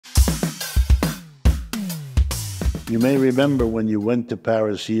You may remember when you went to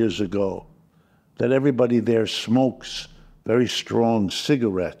Paris years ago that everybody there smokes very strong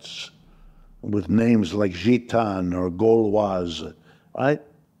cigarettes with names like Gitane or Gauloise, right?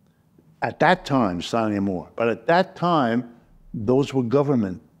 At that time, it's not anymore, but at that time, those were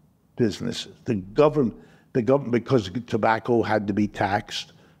government businesses. The government, because tobacco had to be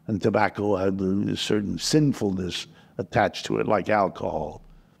taxed, and tobacco had a certain sinfulness attached to it, like alcohol,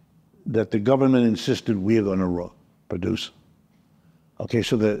 that the government insisted we're going to produce. Okay,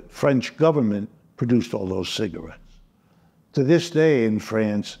 so the French government produced all those cigarettes. To this day in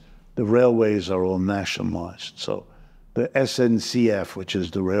France, the railways are all nationalized. So the SNCF, which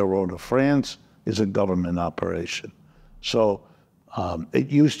is the Railroad of France, is a government operation. So it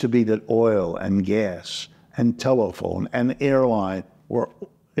used to be that oil and gas and telephone and airline were,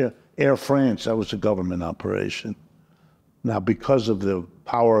 Air France, that was a government operation. Now, because of the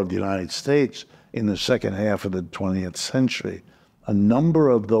power of the United States in the second half of the 20th century, a number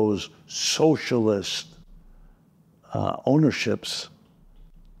of those socialist ownerships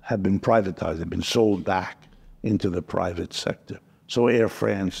have been privatized, have been sold back into the private sector. So Air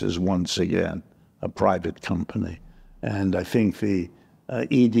France is once again a private company. And I think the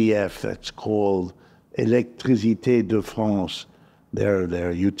EDF, that's called Électricité de France,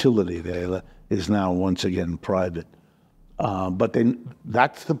 their utility there is now once again private. But then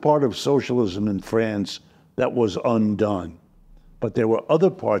that's the part of socialism in France that was undone. But there were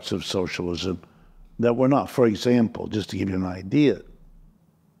other parts of socialism that were not. For example, just to give you an idea,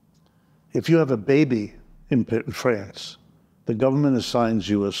 if you have a baby in France, the government assigns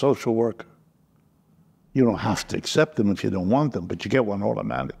you a social worker. You don't have to accept them if you don't want them, but you get one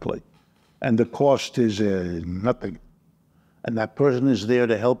automatically. And the cost is nothing. And that person is there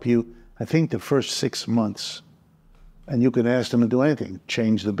to help you, I think, the first 6 months. And you can ask them to do anything,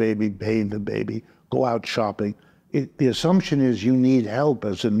 change the baby, bathe the baby, go out shopping. The assumption is you need help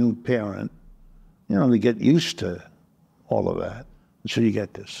as a new parent, to get used to all of that. So you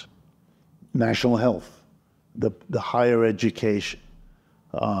get this. National health, the higher education.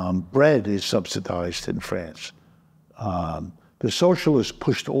 Bread is subsidized in France. The socialists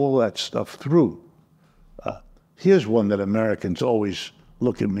pushed all that stuff through. Here's one that Americans always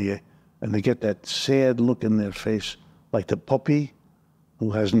look at me and they get that sad look in their face, like the puppy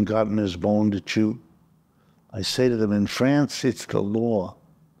who hasn't gotten his bone to chew. I say to them, in France, it's the law.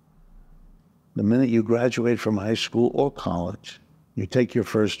 The minute you graduate from high school or college, you take your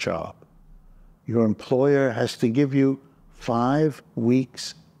first job. Your employer has to give you 5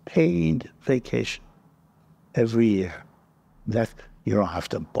 weeks paid vacation every year. You don't have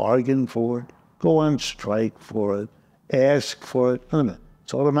to bargain for it, go on strike for it, ask for it. No,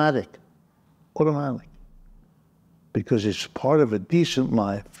 it's automatic. Automatic. Because it's part of a decent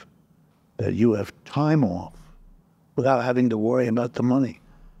life that you have time off without having to worry about the money.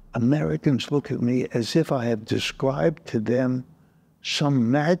 Americans look at me as if I have described to them some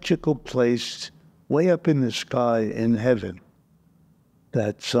magical place way up in the sky in heaven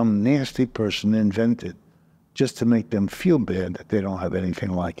that some nasty person invented just to make them feel bad that they don't have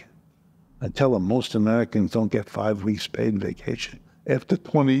anything like it. I tell them most Americans don't get 5 weeks paid vacation after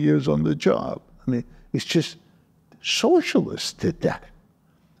 20 years on the job. I mean, it's just socialists did that.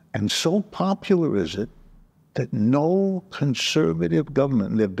 And so popular is it that no conservative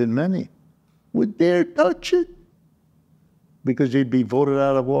government, and there have been many, would dare touch it because they'd be voted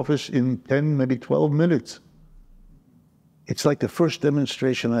out of office in 10, maybe 12 minutes. It's like the first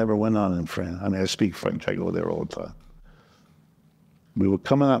demonstration I ever went on in France. I mean, I speak French. I go there all the time. We were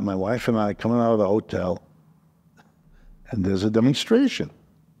coming out, my wife and I, coming out of the hotel, and there's a demonstration.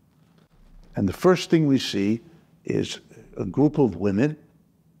 And the first thing we see is a group of women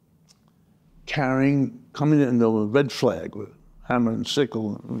coming in the red flag with hammer and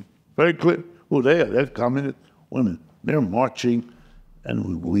sickle. Very clear. Oh, they're communist women. They're marching.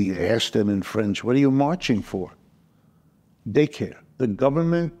 And we asked them in French, what are you marching for? Daycare. The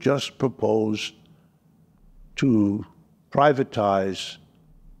government just proposed to privatize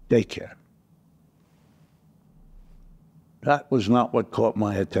daycare. That was not what caught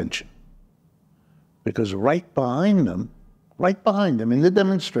my attention. Because right behind them in the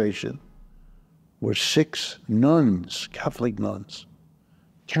demonstration, were 6 nuns, Catholic nuns,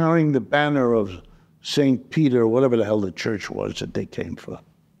 carrying the banner of St. Peter, whatever the hell the church was that they came from.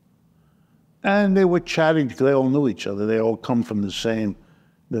 And they were chatting, they all knew each other. They all come from the same,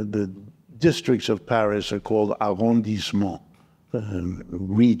 the districts of Paris are called arrondissements,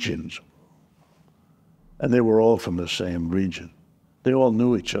 regions. And they were all from the same region. They all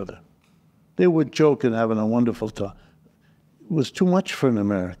knew each other. They were joking, having a wonderful time. It was too much for an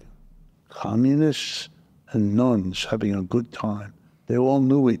American. Communists and nuns having a good time. They all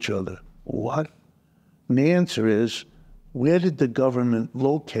knew each other. What? And the answer is, where did the government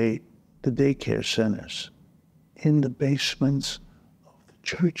locate the daycare centers? In the basements of the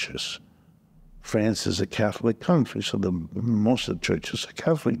churches. France is a Catholic country, so most of the churches are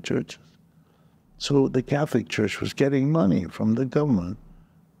Catholic churches. So the Catholic Church was getting money from the government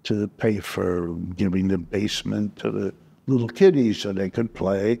to pay for giving the basement to the little kiddies so they could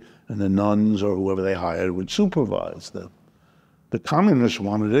play, and the nuns or whoever they hired would supervise them. The communists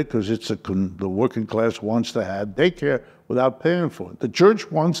wanted it because the working class wants to have daycare without paying for it. The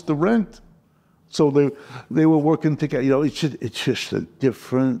church wants the rent. So they were working together. You know, it's just a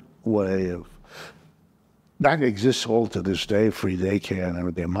different way of... That exists all to this day, free daycare and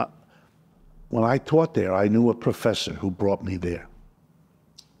everything. When I taught there, I knew a professor who brought me there.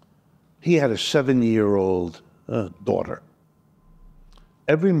 He had a 7-year-old daughter.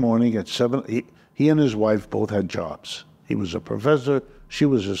 Every morning at 7, he and his wife both had jobs. He was a professor, she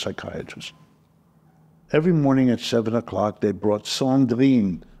was a psychiatrist. Every morning at 7 o'clock, they brought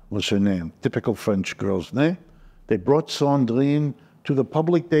Sandrine, was her name, typical French girl's name. They brought Sandrine to the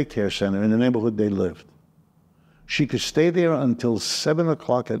public daycare center in the neighborhood they lived. She could stay there until 7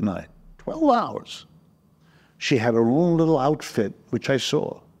 o'clock at night, 12 hours. She had her own little outfit, which I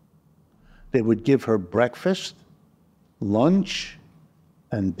saw. They would give her breakfast, lunch,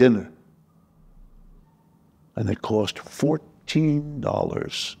 and dinner. And it cost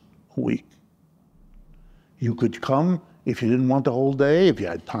 $14 a week. You could come if you didn't want the whole day, if you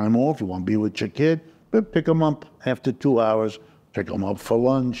had time off, you want to be with your kid, but pick them up after 2 hours, pick them up for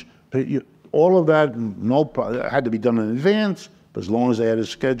lunch. All of that, no problem. It had to be done in advance, but as long as they had a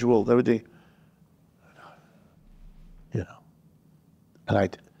schedule, everything, you know.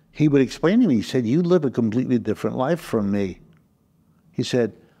 And he would explain to me, he said, you live a completely different life from me. He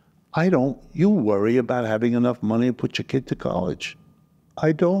said, you worry about having enough money to put your kid to college.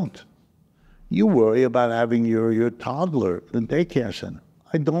 I don't. You worry about having your toddler in the daycare center.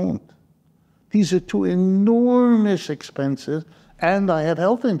 I don't. These are two enormous expenses, and I have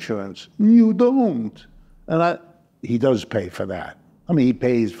health insurance. You don't. And he does pay for that. I mean, he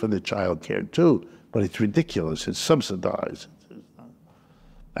pays for the child care too, but it's ridiculous. It's subsidized.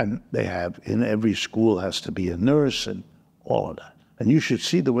 And they have, in every school has to be a nurse and all of that. And you should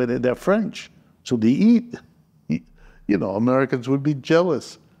see the way they're French. So they eat. You know, Americans would be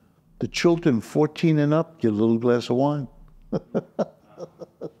jealous. The children 14 and up get a little glass of wine.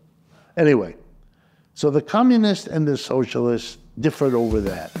 Anyway, so the communists and the socialists differed over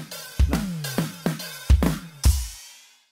that.